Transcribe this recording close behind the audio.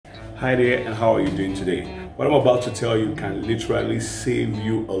Hi there, and how are you doing today? What I'm about to tell you can literally save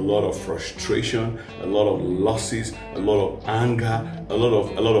you a lot of frustration, a lot of losses, a lot of anger, a lot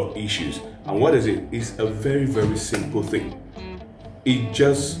of issues. And what is it? It's a very, very simple thing. It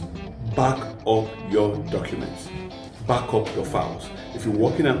just back up your documents, back up your files. If you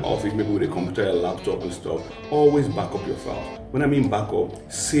work in an office, maybe with a computer, a laptop and stuff, always back up your files. When I mean back up,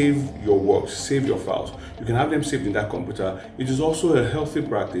 save your work, save your files. You can have them saved in that computer. It is also a healthy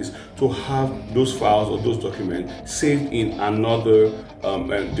practice to have those files or those documents saved in another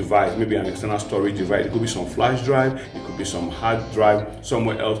device, maybe an external storage device. It could be some flash drive, it could be some hard drive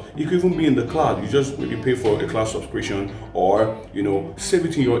somewhere else. It could even be in the cloud. You just maybe pay for a cloud subscription, or save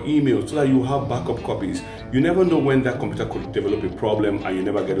it in your email so that you have backup copies. You never know when that computer could develop a problem and you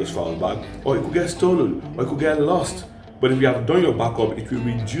never get those files back, or it could get stolen, or it could get lost. But if you have done your backup, it will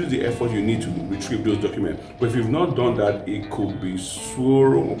reduce the effort you need to retrieve those documents. But if you've not done that, it could be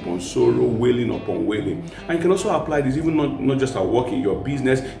sorrow upon sorrow, wailing upon wailing. And you can also apply this even not just at work, in your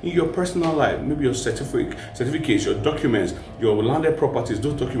business, in your personal life, maybe your certificates, your documents, your landed properties,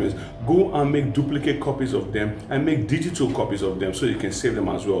 those documents. Go and make duplicate copies of them and make digital copies of them so you can save them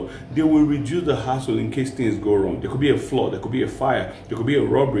as well. They will reduce the hassle in case things go wrong. There could be a flood, there could be a fire, there could be a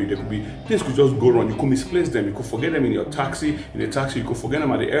robbery, things could just go wrong. You could misplace them, you could forget them in a taxi, you could forget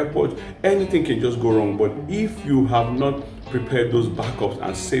them at the airport. Anything can just go wrong. But if you have not prepared those backups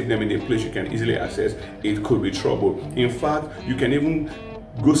and saved them in a place you can easily access, it could be trouble. In fact, you can even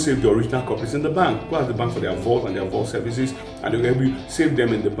go save the original copies in the bank. Go ask the bank for their vault and their vault services, and they'll help you save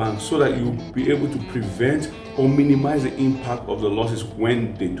them in the bank so that you'll be able to prevent or minimize the impact of the losses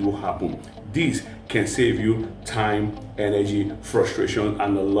when they do happen. This can save you time, energy, frustration,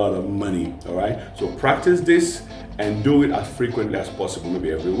 and a lot of money. All right, so practice this and do it as frequently as possible.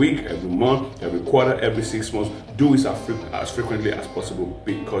 Maybe every week, every month, every quarter, every 6 months. Do it as frequently as possible,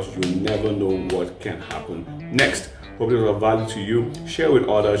 because you never know what can happen next. Hope it was of value to you. Share with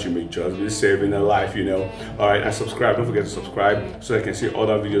others. You may just be saving a life, All right, and subscribe. Don't forget to subscribe so you can see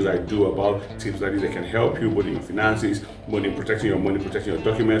other videos I do about tips like this that can help you both in your finances, both in protecting your money, protecting your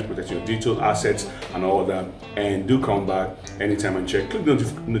documents, protecting your digital assets, and all that. And do come back anytime and check. Click the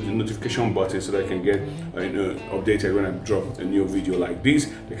notification button so that you can get updated when I drop a new video like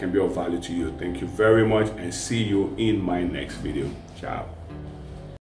this that can be of value to you. Thank you very much, and see you in my next video. Ciao.